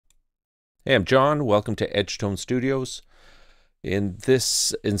Hey, I'm John. Welcome to Edgetone Studios. In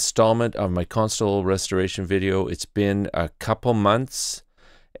this installment of my console restoration video, it's been a couple months,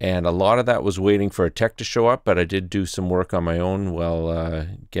 and a lot of that was waiting for a tech to show up, but I did do some work on my own while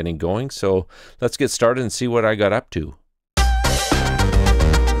getting going. So let's get started and see what I got up to.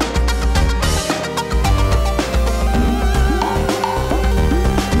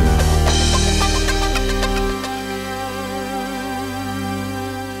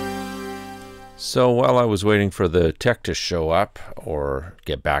 So while I was waiting for the tech to show up or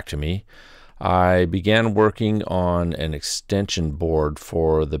get back to me, I began working on an extension board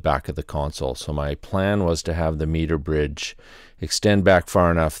for the back of the console. So my plan was to have the meter bridge extend back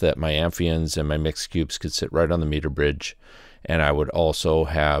far enough that my Amphions and my mix cubes could sit right on the meter bridge, and I would also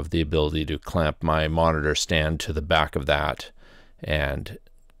have the ability to clamp my monitor stand to the back of that and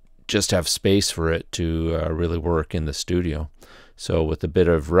just have space for it to really work in the studio. So with a bit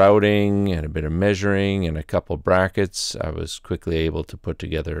of routing and a bit of measuring and a couple brackets, I was quickly able to put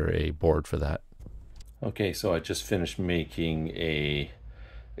together a board for that. Okay, so I just finished making a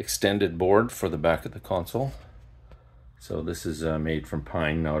extended board for the back of the console. So this is made from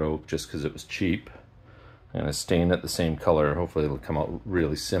pine, not oak, just because it was cheap. And it's stained at the same color. Hopefully it'll come out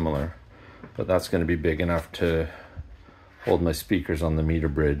really similar. But that's going to be big enough to hold my speakers on the meter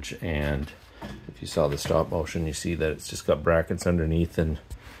bridge. And if you saw the stop motion, you see that it's just got brackets underneath, and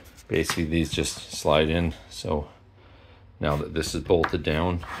basically these just slide in. So now that this is bolted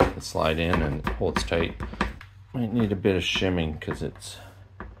down, it slide in and it holds tight. Might need a bit of shimming because it's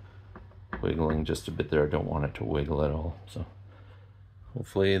wiggling just a bit there. I don't want it to wiggle at all. So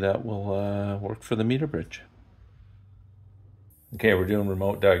hopefully that will work for the meter bridge. Okay, we're doing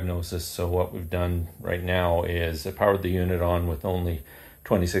remote diagnosis. So what we've done right now is I powered the unit on with only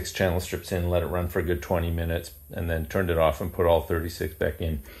 26 channel strips in, let it run for a good 20 minutes, and then turned it off and put all 36 back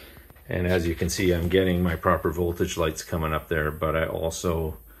in. And as you can see, I'm getting my proper voltage lights coming up there, but I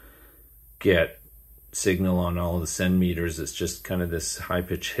also get signal on all of the send meters. It's just kind of this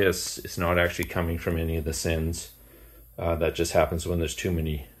high-pitched hiss. It's not actually coming from any of the sends. That just happens when there's too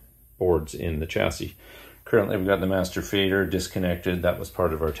many boards in the chassis. Currently, we've got the master fader disconnected. That was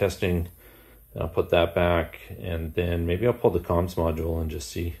part of our testing. I'll put that back, and then maybe I'll pull the comms module and just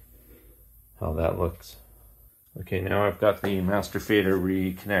see how that looks. Okay, now I've got the master fader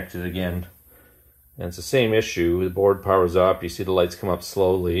reconnected again, and it's the same issue. The board powers up, you see the lights come up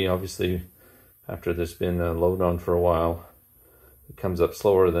slowly. Obviously, after there's been a load on for a while, it comes up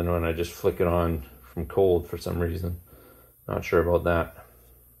slower than when I just flick it on from cold for some reason. Not sure about that.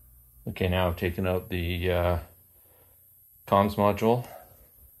 Okay, now I've taken out the comms module.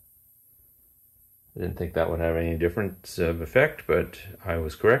 I didn't think that would have any difference of effect, but I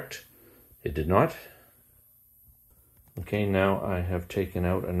was correct. It did not. Okay, now I have taken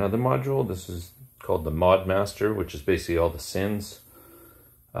out another module. This is called the Mod Master, which is basically all the sends.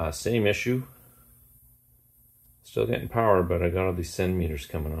 Same issue. Still getting power, but I got all these send meters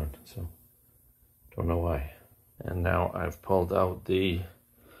coming on, so don't know why. And now I've pulled out the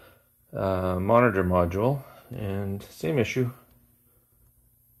monitor module, and same issue.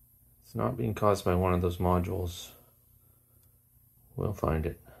 It's not being caused by one of those modules. We'll find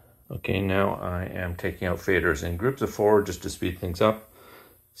it. Okay, now I am taking out faders in groups of 4 just to speed things up.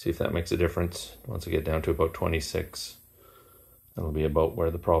 See if that makes a difference. Once I get down to about 26, that'll be about where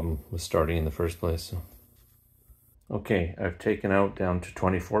the problem was starting in the first place. So. Okay, I've taken out down to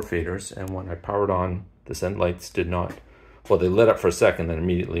 24 faders, and when I powered on, the send lights did not. Well, they lit up for a second, then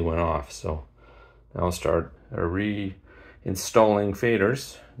immediately went off. So now I'll start reinstalling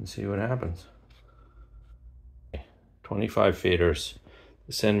faders and see what happens. 25 faders.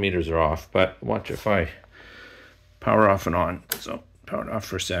 The send meters are off, but watch if I power off and on. So power it off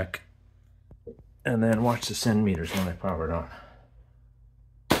for a sec, and then watch the send meters when I power it on.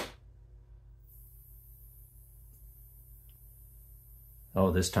 Oh,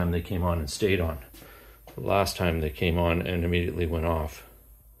 this time they came on and stayed on. The last time they came on and immediately went off.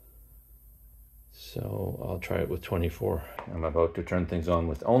 So I'll try it with 24. I'm about to turn things on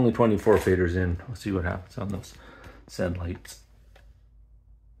with only 24 faders in. We'll see what happens on those send lights.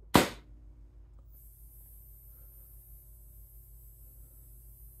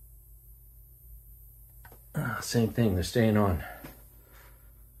 Same thing, they're staying on.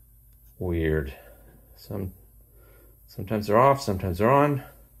 Weird. Sometimes they're off, sometimes they're on.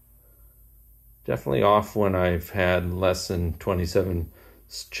 Definitely off when I've had less than 27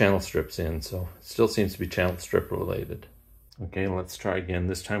 channel strips in, so it still seems to be channel strip related. Okay, let's try again,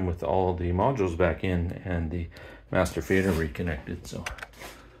 this time with all the modules back in and the master fader reconnected. So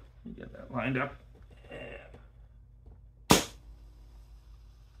get that lined up.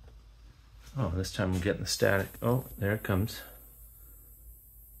 Oh, this time I'm getting the static. Oh, there it comes.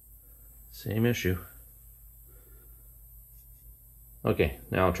 Same issue. Okay,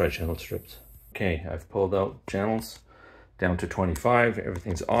 now I'll try channel strips. Okay, I've pulled out channels down to 25.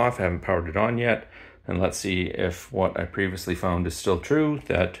 Everything's off. I haven't powered it on yet. And let's see if what I previously found is still true,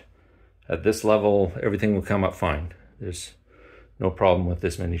 that at this level, everything will come up fine. There's no problem with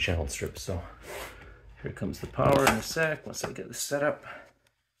this many channel strips. So here comes the power in a sec, once I get this set up.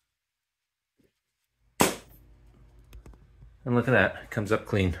 And look at that, it comes up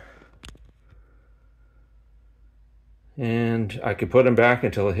clean. And I could put them back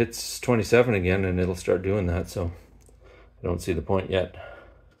until it hits 27 again and it'll start doing that, so I don't see the point yet.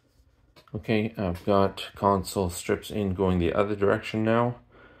 Okay, I've got console strips in going the other direction now.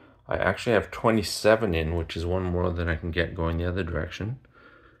 I actually have 27 in, which is one more than I can get going the other direction.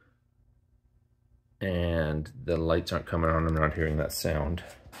 And the lights aren't coming on, I'm not hearing that sound.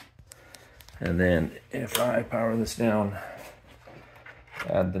 And then if I power this down,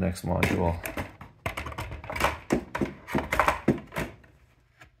 add the next module.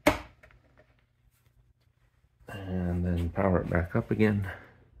 And then power it back up again.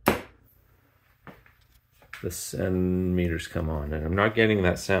 The send meters come on, and I'm not getting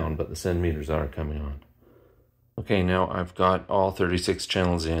that sound, but the send meters are coming on. Okay, now I've got all 36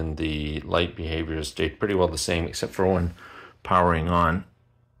 channels in. The light behavior has stayed pretty well the same, except for when powering on.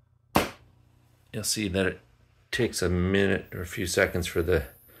 You'll see that it takes a minute or a few seconds for the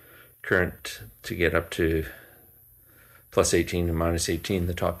current to get up to plus 18 and minus 18,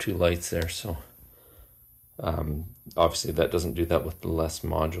 the top two lights there. So obviously that doesn't do that with the less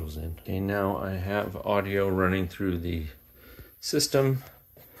modules in. Okay, now I have audio running through the system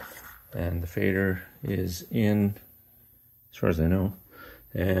and the fader is in as far as I know,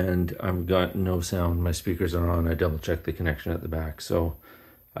 and I've got no sound. My speakers are on. I double checked the connection at the back, so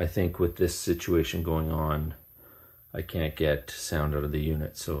I think with this situation going on I can't get sound out of the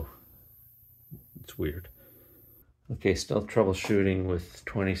unit, so it's weird. Okay, still troubleshooting with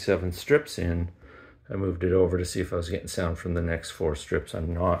 27 strips in. I moved it over to see if I was getting sound from the next 4 strips.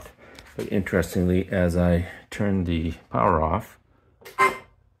 I'm not. But interestingly, as I turn the power off,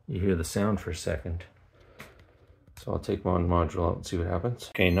 you hear the sound for a second. So I'll take one module out and see what happens.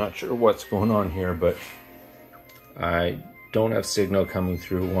 Okay, not sure what's going on here, but I don't have signal coming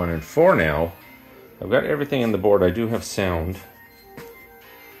through 1 and 4 now. I've got everything in the board. I do have sound.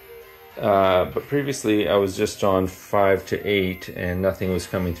 But previously I was just on 5 to 8 and nothing was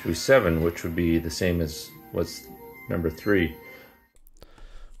coming through 7, which would be the same as what's number 3.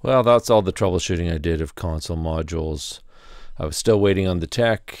 Well, that's all the troubleshooting I did of console modules. I was still waiting on the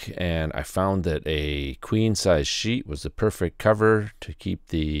tech, and I found that a queen size sheet was the perfect cover to keep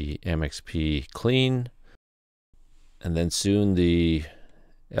the MXP clean. And then soon the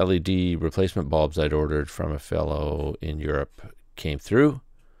LED replacement bulbs I'd ordered from a fellow in Europe came through.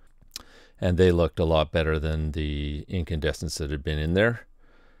 And they looked a lot better than the incandescents that had been in there,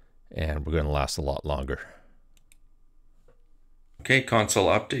 and we're going to last a lot longer. Okay, console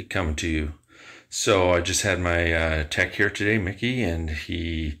update coming to you. So I just had my tech here today, Mickey, and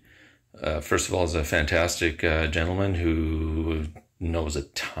he, first of all, is a fantastic gentleman who knows a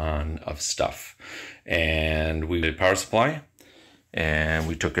ton of stuff. And we did power supply, and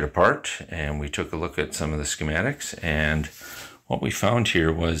we took it apart, and we took a look at some of the schematics, and what we found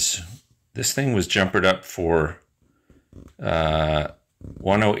here was this thing was jumpered up for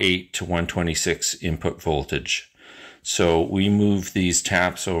 108 to 126 input voltage. So we moved these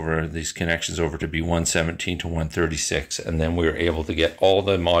taps over, these connections over to be 117 to 136, and then we were able to get all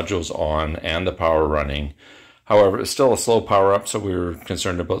the modules on and the power running. However, it's still a slow power up, so we were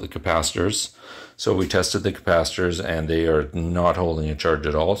concerned about the capacitors. So we tested the capacitors and they are not holding a charge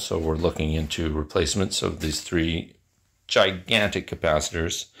at all. So we're looking into replacements of these 3 gigantic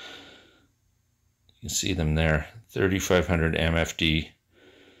capacitors. You can see them there, 3500 MFD.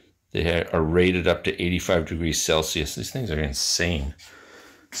 They are rated up to 85 degrees Celsius. These things are insane.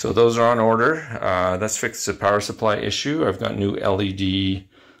 So those are on order. That's fixed the power supply issue. I've got new LED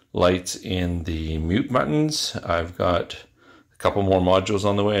lights in the mute buttons. I've got a couple more modules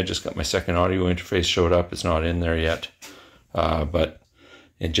on the way. I just got my second audio interface showed up. It's not in there yet. But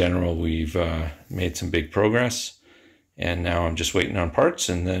in general, we've made some big progress. And now I'm just waiting on parts,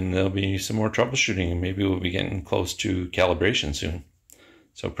 and then there'll be some more troubleshooting, and maybe we'll be getting close to calibration soon.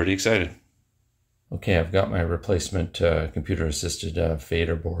 So pretty excited. Okay, I've got my replacement computer-assisted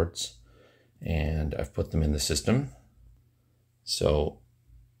fader boards, and I've put them in the system. So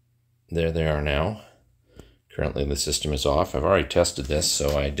there they are now. Currently the system is off. I've already tested this,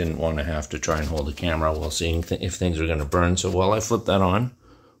 so I didn't want to have to try and hold the camera while seeing if things are going to burn. So while I flip that on,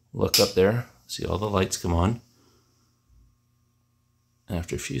 look up there, see all the lights come on.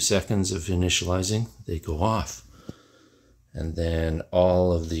 After a few seconds of initializing, they go off. And then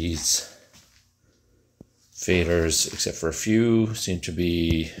all of these faders, except for a few, seem to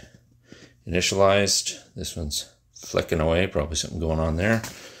be initialized. This one's flicking away, probably something going on there.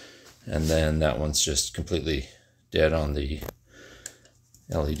 And then that one's just completely dead on the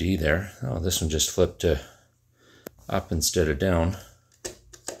LED there. Oh, this one just flipped to up instead of down.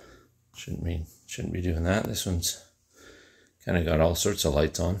 Shouldn't be doing that. This one's kind of got all sorts of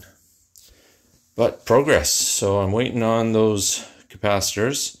lights on. But progress. So I'm waiting on those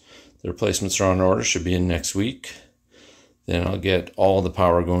capacitors. The replacements are on order, should be in next week. Then I'll get all the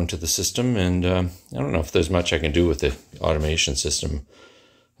power going to the system, and I don't know if there's much I can do with the automation system.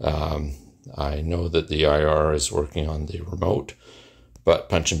 I know that the IR is working on the remote, but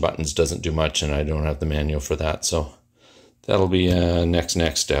punching buttons doesn't do much, and I don't have the manual for that. So that'll be a next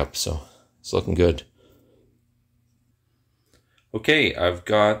step. So it's looking good. Okay, I've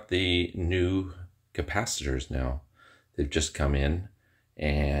got the new capacitors now. They've just come in,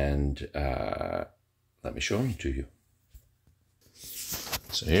 and let me show them to you.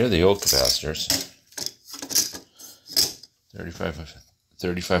 So here are the old capacitors,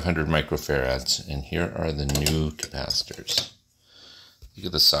 3500 microfarads, and here are the new capacitors. Look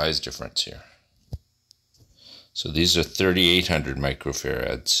at the size difference here. So these are 3800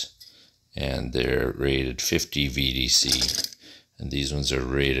 microfarads, and they're rated 50 VDC, and these ones are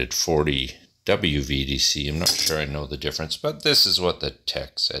rated 40 WVDC. I'm not sure I know the difference, but this is what the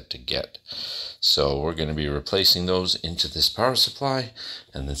tech said to get. So we're going to be replacing those into this power supply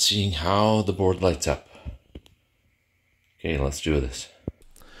and then seeing how the board lights up. Okay, let's do this.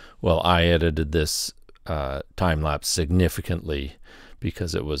 Well, I edited this time-lapse significantly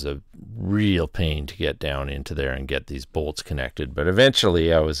because it was a real pain to get down into there and get these bolts connected. But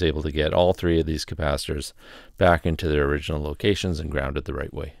eventually I was able to get all three of these capacitors back into their original locations and grounded the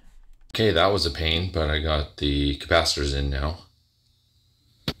right way. Okay, that was a pain, but I got the capacitors in now.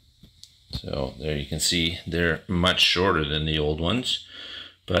 So there you can see they're much shorter than the old ones,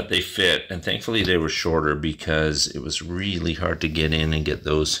 but they fit, and thankfully they were shorter because it was really hard to get in and get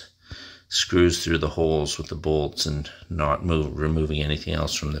those screws through the holes with the bolts and not removing anything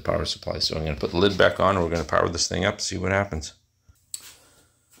else from the power supply. So I'm going to put the lid back on and we're going to power this thing up, see what happens.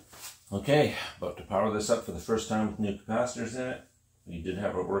 Okay, about to power this up for the first time with new capacitors in it. We did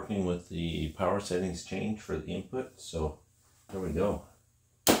have it working with the power settings changed for the input, so there we go.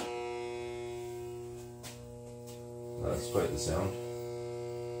 That's quite the sound.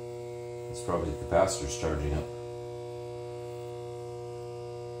 It's probably the capacitors charging up.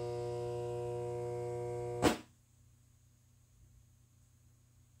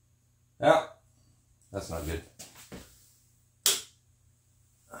 Yeah, that's not good.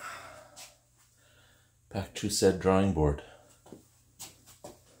 Back to said drawing board.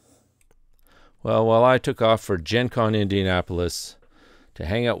 Well, while I took off for Gen Con Indianapolis to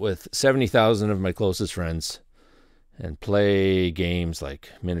hang out with 70,000 of my closest friends and play games like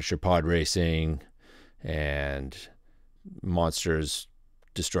miniature pod racing and monsters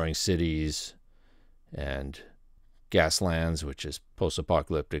destroying cities and Gaslands, which is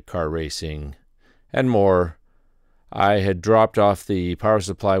post-apocalyptic car racing, and more, I had dropped off the power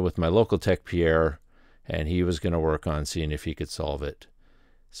supply with my local tech Pierre, and he was going to work on seeing if he could solve it.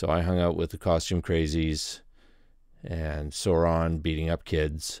 So I hung out with the costume crazies and Sauron beating up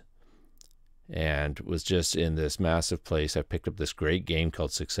kids and was just in this massive place. I picked up this great game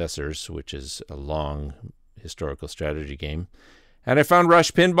called Successors, which is a long historical strategy game. And I found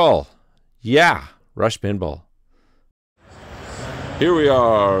Rush Pinball. Yeah, Rush Pinball. Here we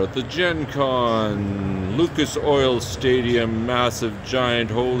are at the Gen Con Lucas Oil Stadium, massive,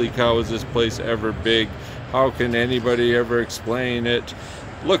 giant. Holy cow, is this place ever big? How can anybody ever explain it?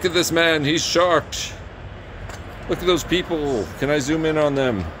 Look at this man, he's shocked. Look at those people. Can I zoom in on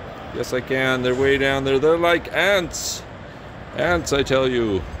them? Yes, I can. They're way down there. They're like ants. Ants, I tell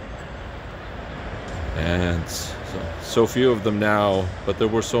you. Ants. So few of them now, but there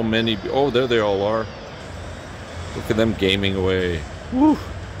were so many. Oh, there they all are. Look at them gaming away. Woo!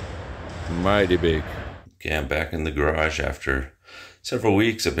 Mighty big. Okay, I'm back in the garage after several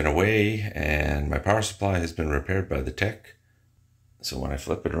weeks. I've been away, and my power supply has been repaired by the tech. So when I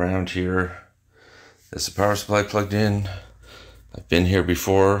flip it around here, there's the power supply plugged in. I've been here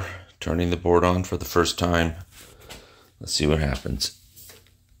before, turning the board on for the first time. Let's see what happens.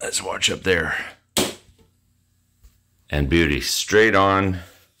 Let's watch up there. And beauty, straight on.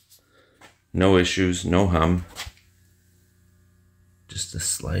 No issues, no hum. Just the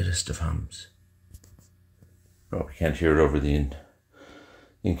slightest of hums. Probably can't hear it over the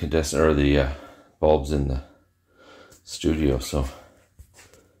incandescent, or the bulbs in the studio, so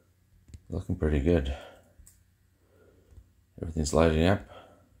looking pretty good. Everything's lighting up.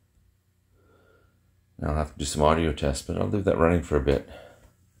 Now I'll have to do some audio tests, but I'll leave that running for a bit.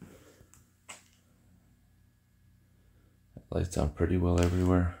 Lights on pretty well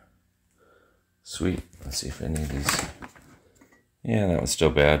everywhere. Sweet. Let's see if any of these... Yeah, that one's still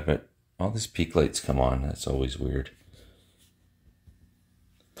bad, but all these peak lights come on. That's always weird.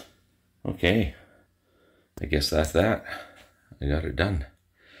 Okay. I guess that's that. I got it done.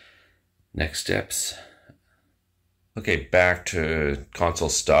 Next steps. Okay, back to console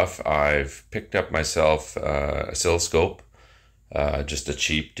stuff. I've picked up myself a oscilloscope, just a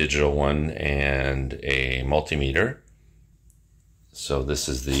cheap digital one, and a multimeter. So this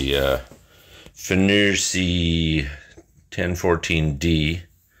is the peice 1014D,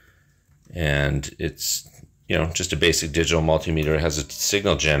 and it's, you know, just a basic digital multimeter. It has a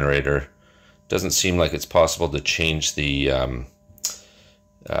signal generator. Doesn't seem like it's possible to change the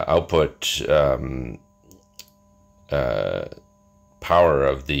output power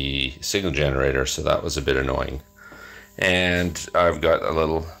of the signal generator, so that was a bit annoying. And I've got a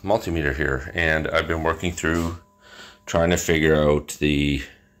little multimeter here, and I've been working through trying to figure out the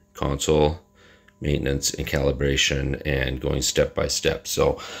console maintenance and calibration and going step by step.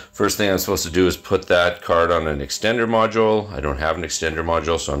 So first thing I'm supposed to do is put that card on an extender module. I don't have an extender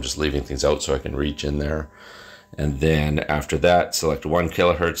module, so I'm just leaving things out so I can reach in there. And then after that, select 1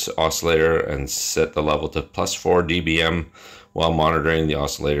 kilohertz oscillator and set the level to +4 dBm while monitoring the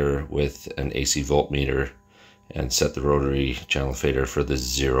oscillator with an AC voltmeter, and set the rotary channel fader for the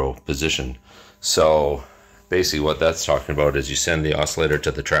 0 position. So basically what that's talking about is you send the oscillator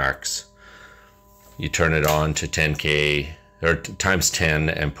to the tracks, you turn it on to 10K or times 10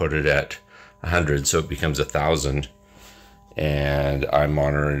 and put it at 100, so it becomes 1,000. And I'm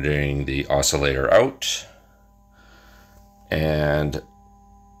monitoring the oscillator out. And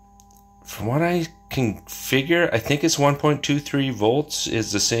from what I can figure, I think it's 1.23 volts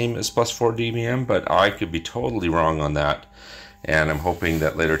is the same as +4 dBm, but I could be totally wrong on that. And I'm hoping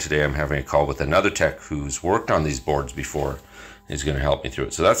that later today I'm having a call with another tech who's worked on these boards before. He's going to help me through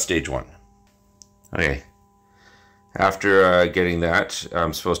it. So that's stage 1. Okay. After getting that,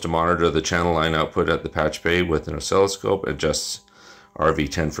 I'm supposed to monitor the channel line output at the patch bay with an oscilloscope, adjust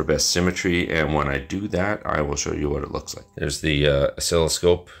RV10 for best symmetry, and when I do that, I will show you what it looks like. There's the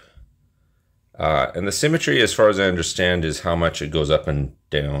oscilloscope. And the symmetry, as far as I understand, is how much it goes up and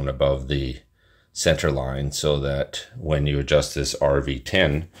down above the center line, so that when you adjust this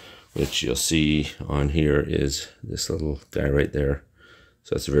RV10, which you'll see on here is this little guy right there.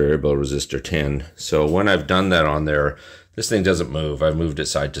 So it's a variable resistor 10. So when I've done that on there, this thing doesn't move. I've moved it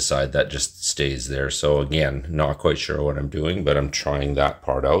side to side. That just stays there. So again, not quite sure what I'm doing, but I'm trying that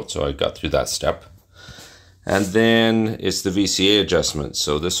part out. So I got through that step. And then it's the VCA adjustment.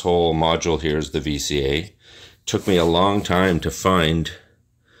 So this whole module here is the VCA. Took me a long time to find.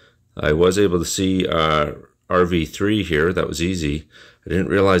 I was able to see RV3 here. That was easy. I didn't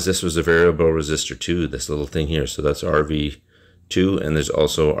realize this was a variable resistor 2, this little thing here. So that's RV2, and there's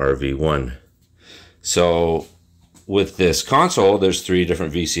also RV1. So with this console, there's 3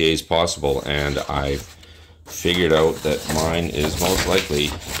 different VCAs possible, and I've figured out that mine is most likely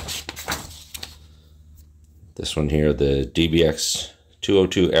this one here, the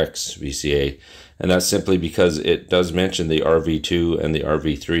DBX202X VCA, and that's simply because it does mention the RV2 and the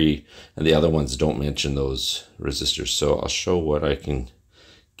RV3, and the other ones don't mention those resistors. So I'll show what I can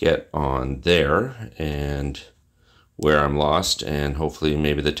get on there and where I'm lost, and hopefully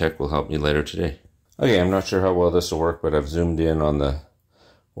maybe the tech will help me later today. Okay, I'm not sure how well this will work, but I've zoomed in on the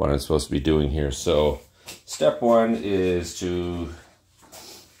what I'm supposed to be doing here. So step 1 is to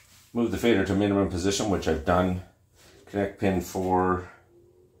move the fader to minimum position, which I've done. Connect pin 4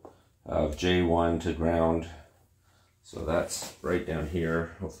 of J1 to ground. So that's right down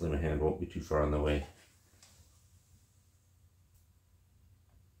here. Hopefully my hand won't be too far on the way.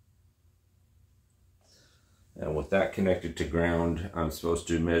 And with that connected to ground, I'm supposed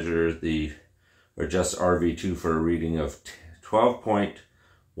to measure the, or adjust RV2 for a reading of 12.10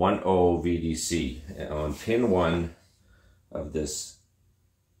 VDC on pin 1 of this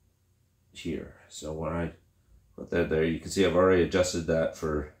here. So when I put that there, you can see I've already adjusted that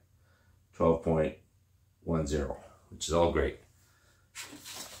for 12.10, which is all great.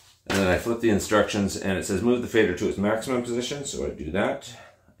 And then I flip the instructions and it says move the fader to its maximum position. So I do that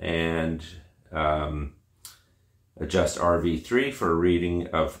and adjust RV3 for a reading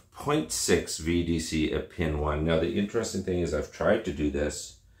of 0.6 VDC at pin 1. Now the interesting thing is I've tried to do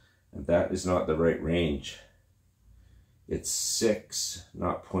this and that is not the right range. it's 6,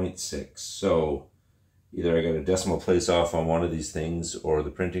 not 0.6. So either I got a decimal place off on one of these things or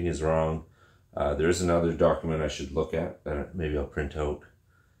the printing is wrong. There's another document I should look at that maybe I'll print out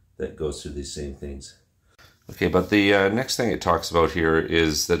that goes through these same things. Okay, but the next thing it talks about here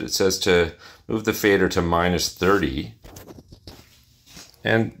is that it says to move the fader to -30.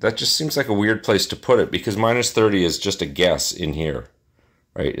 And that just seems like a weird place to put it, because -30 is just a guess in here,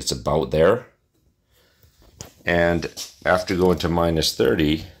 right? It's about there. And after going to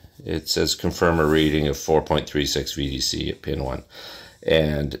 -30, it says confirm a reading of 4.36 VDC at pin 1.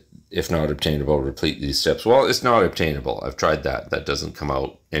 And if not obtainable, repeat these steps. Well, it's not obtainable. I've tried that. That doesn't come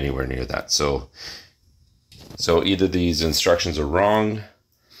out anywhere near that. So either these instructions are wrong,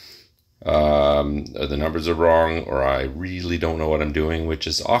 or the numbers are wrong, or I really don't know what I'm doing, which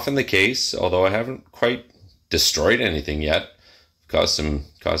is often the case, although I haven't quite destroyed anything yet. Caused some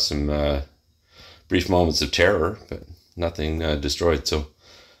brief moments of terror, but nothing destroyed. So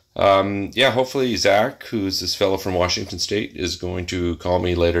yeah, hopefully Zach, who's this fellow from Washington State, is going to call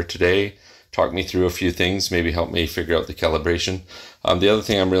me later today, talk me through a few things, maybe help me figure out the calibration. The other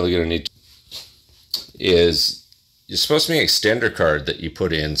thing I'm really going to need is, you're supposed to be an extender card that you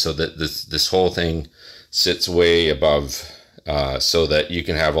put in so that this whole thing sits way above, so that you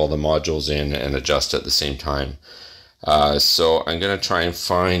can have all the modules in and adjust at the same time. So I'm going to try and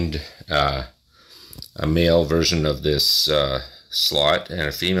find a male version of this slot and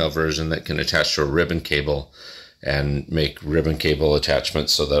a female version that can attach to a ribbon cable, and make ribbon cable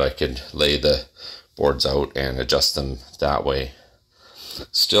attachments so that I can lay the boards out and adjust them that way.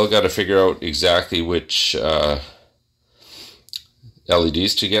 Still got to figure out exactly which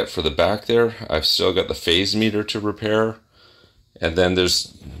LEDs to get for the back there. I've still got the phase meter to repair. And then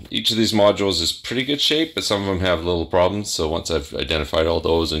each of these modules is pretty good shape, but some of them have little problems. So once I've identified all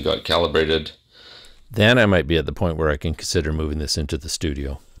those and got calibrated, then I might be at the point where I can consider moving this into the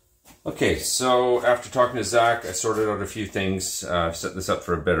studio. Okay, so after talking to Zach, I sorted out a few things. I've set this up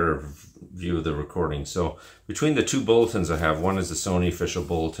for a better view of the recording. So between the two bulletins I have, one is the Sony official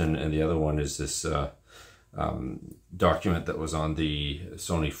bulletin, and the other one is this document that was on the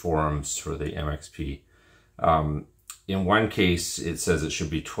Sony forums for the MXP. In one case, it says it should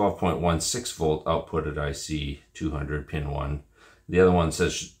be 12.16 volt output at IC 200 pin 1. The other one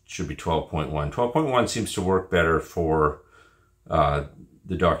says should be 12.1. 12.1 seems to work better for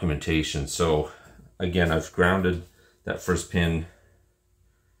the documentation. So again, I've grounded that first pin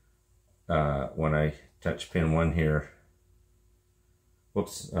when I touch pin 1 here.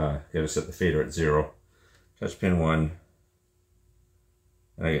 Whoops, gotta set the fader at 0. Touch pin 1,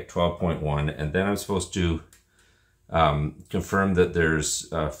 and I get 12.1, and then I'm supposed to confirm that there's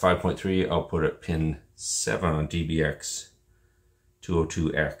 5.3 output at pin 7 on DBX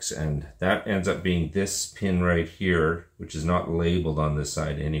 202X, and that ends up being this pin right here, which is not labeled on this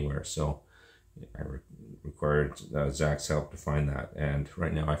side anywhere. So I required Zach's help to find that, and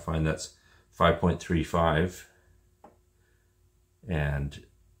right now I find that's 5.35, and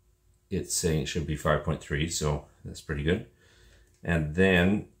it's saying it should be 5.3, so that's pretty good. And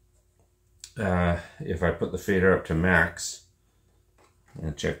then if I put the fader up to max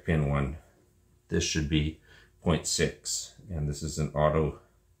and check pin 1, this should be 0.6, and this is an auto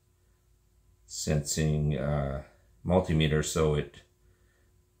sensing multimeter, so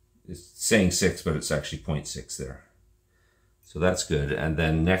it's saying 6, but it's actually 0.6 there. So that's good. And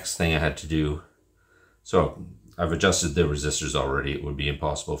then next thing I had to do, so I've adjusted the resistors already. It would be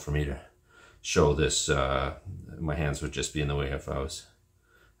impossible for me to show this. My hands would just be in the way if I was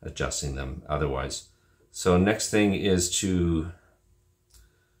adjusting them otherwise. So next thing is to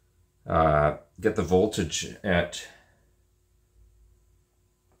get the voltage at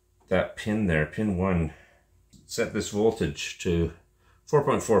that pin there, pin 1. Set this voltage to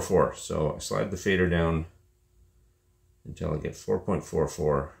 4.44. So I slide the fader down until I get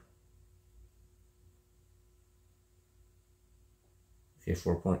 4.44. Okay,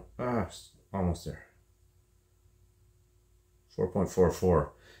 almost there. 4.44.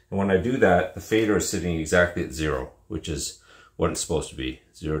 And when I do that, the fader is sitting exactly at 0, which is what it's supposed to be,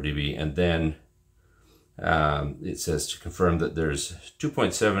 0 dB. And then it says to confirm that there's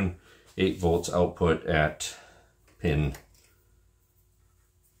 2.78 volts output at pin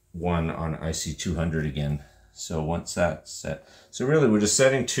 1 on IC 200 again. So once that's set, so really we're just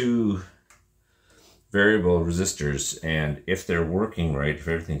setting two variable resistors, and if they're working right, if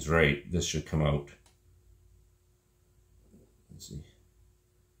everything's right, this should come out. Let's see.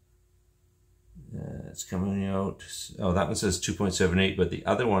 It's coming out. Oh, that one says 2.78, but the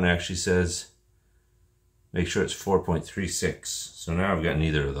other one actually says make sure it's 4.36. So now I've got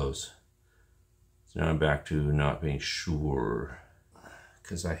neither of those. So now I'm back to not being sure,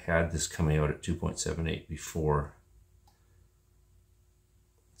 because I had this coming out at 2.78 before.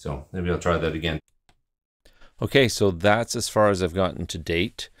 So maybe I'll try that again. Okay, so that's as far as I've gotten to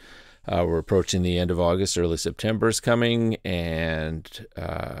date. We're approaching the end of August, early September is coming, and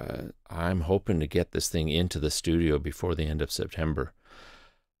I'm hoping to get this thing into the studio before the end of September.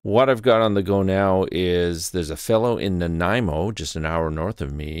 What I've got on the go now is there's a fellow in Nanaimo, just an hour north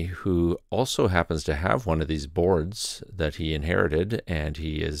of me, who also happens to have one of these boards that he inherited, and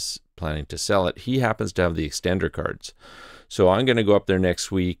he is planning to sell it. He happens to have the extender cards. So I'm going to go up there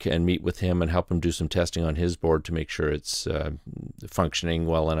next week and meet with him and help him do some testing on his board to make sure it's functioning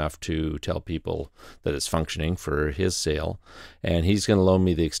well enough to tell people that it's functioning for his sale. And he's going to loan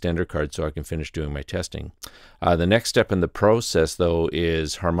me the extender card so I can finish doing my testing. The next step in the process, though,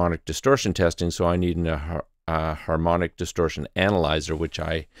 is harmonic distortion testing. So I need a harmonic distortion analyzer, which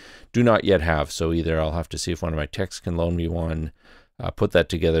I do not yet have. So either I'll have to see if one of my techs can loan me one, put that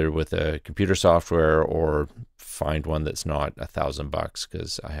together with a computer software, or find one that's not $1,000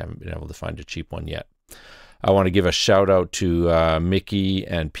 because I haven't been able to find a cheap one yet. I want to give a shout out to Mickey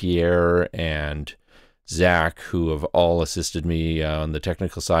and Pierre and Zach, who have all assisted me on the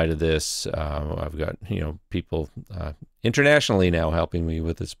technical side of this. I've got people internationally now helping me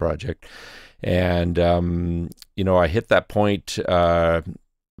with this project, and I hit that point about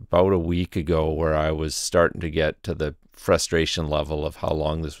a week ago where I was starting to get to the frustration level of how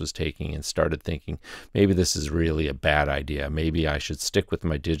long this was taking, and started thinking maybe this is really a bad idea. Maybe I should stick with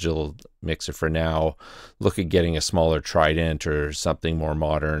my digital mixer for now, look at getting a smaller Trident or something more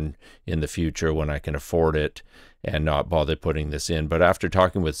modern in the future when I can afford it, and not bother putting this in. But after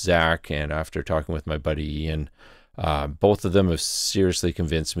talking with Zach and after talking with my buddy Ian, both of them have seriously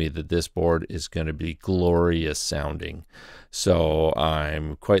convinced me that this board is going to be glorious sounding. So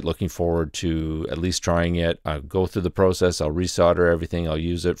I'm quite looking forward to at least trying it. I'll go through the process. I'll resolder everything. I'll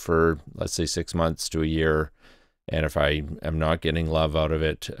use it for, let's say, 6 months to a year. And if I am not getting love out of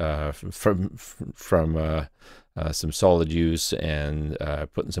it from some solid use and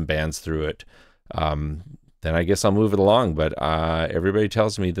putting some bands through it, then I guess I'll move it along. But everybody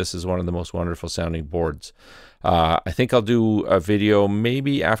tells me this is one of the most wonderful sounding boards. I think I'll do a video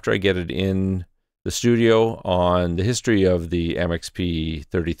maybe after I get it in the studio on the history of the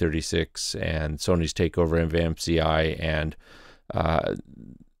MXP-3036 and Sony's takeover of MCI, and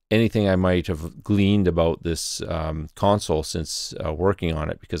anything I might have gleaned about this console since working on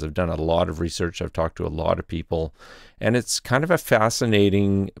it, because I've done a lot of research. I've talked to a lot of people, and it's kind of a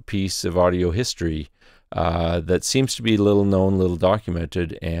fascinating piece of audio history that seems to be little known, little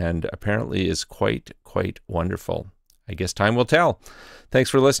documented, and apparently is quite wonderful. I guess time will tell. Thanks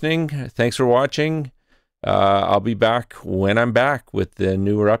for listening. Thanks for watching. I'll be back when I'm back with the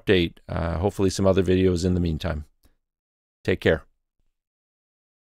newer update. Hopefully some other videos in the meantime. Take care.